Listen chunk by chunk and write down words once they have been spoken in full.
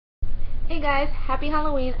Hey guys, happy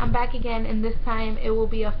Halloween. I'm back again, and this time it will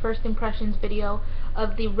be a first impressions video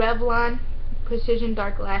of the Revlon Precision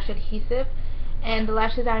Dark Lash Adhesive. And the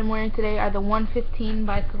lashes I'm wearing today are the 115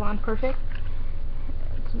 by Salon Perfect.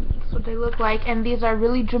 That's what they look like, and these are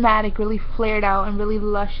really dramatic, really flared out, and really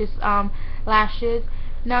luscious lashes.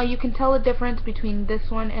 Now you can tell the difference between this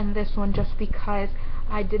one and this one just because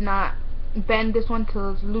I did not bend this one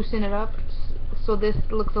to loosen it up, so this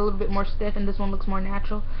looks a little bit more stiff and this one looks more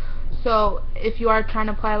natural. So if you are trying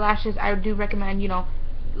to apply lashes, I do recommend,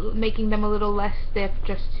 making them a little less stiff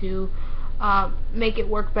just to make it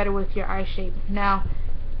work better with your eye shape. Now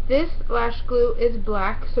this lash glue is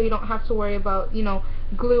black, so you don't have to worry about,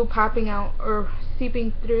 glue popping out or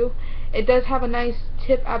seeping through. It does have a nice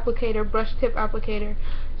tip applicator, brush tip applicator,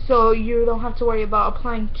 so you don't have to worry about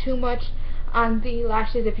applying too much on the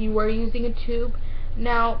lashes if you were using a tube.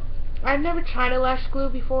 Now, I've never tried a lash glue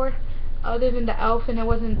before other than the e.l.f. and it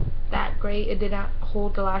wasn't that great. It did not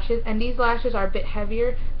hold the lashes, and these lashes are a bit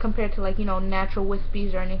heavier compared to natural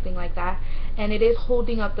wispies or anything like that, and it is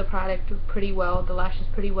holding up the product pretty well, the lashes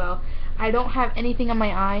pretty well. I don't have anything on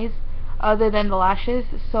my eyes other than the lashes,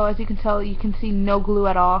 so as you can tell, you can see no glue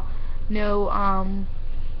at all, no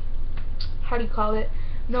how do you call it,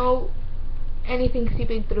 no anything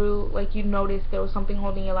seeping through like you noticed there was something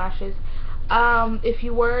holding your lashes. If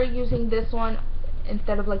you were using this one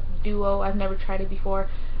instead of Duo, I've never tried it before,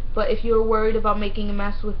 but if you're worried about making a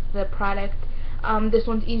mess with the product, this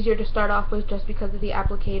one's easier to start off with just because of the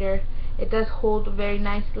applicator. It does hold very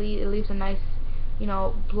nicely. It leaves a nice,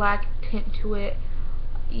 black tint to it.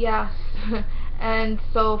 Yes. And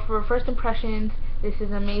so for first impressions, this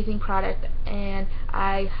is an amazing product and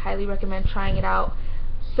I highly recommend trying it out.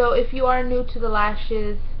 So if you are new to the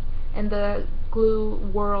lashes and the glue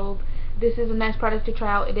world, this is a nice product to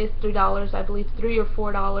try out. It is $3, I believe, $3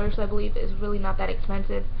 or $4, I believe. It's really not that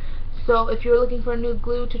expensive. So if you're looking for a new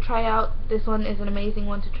glue to try out, this one is an amazing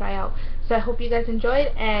one to try out. So I hope you guys enjoyed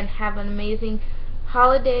and have an amazing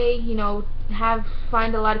holiday.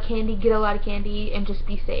 Find a lot of candy, get a lot of candy, and just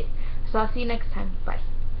be safe. So I'll see you next time. Bye.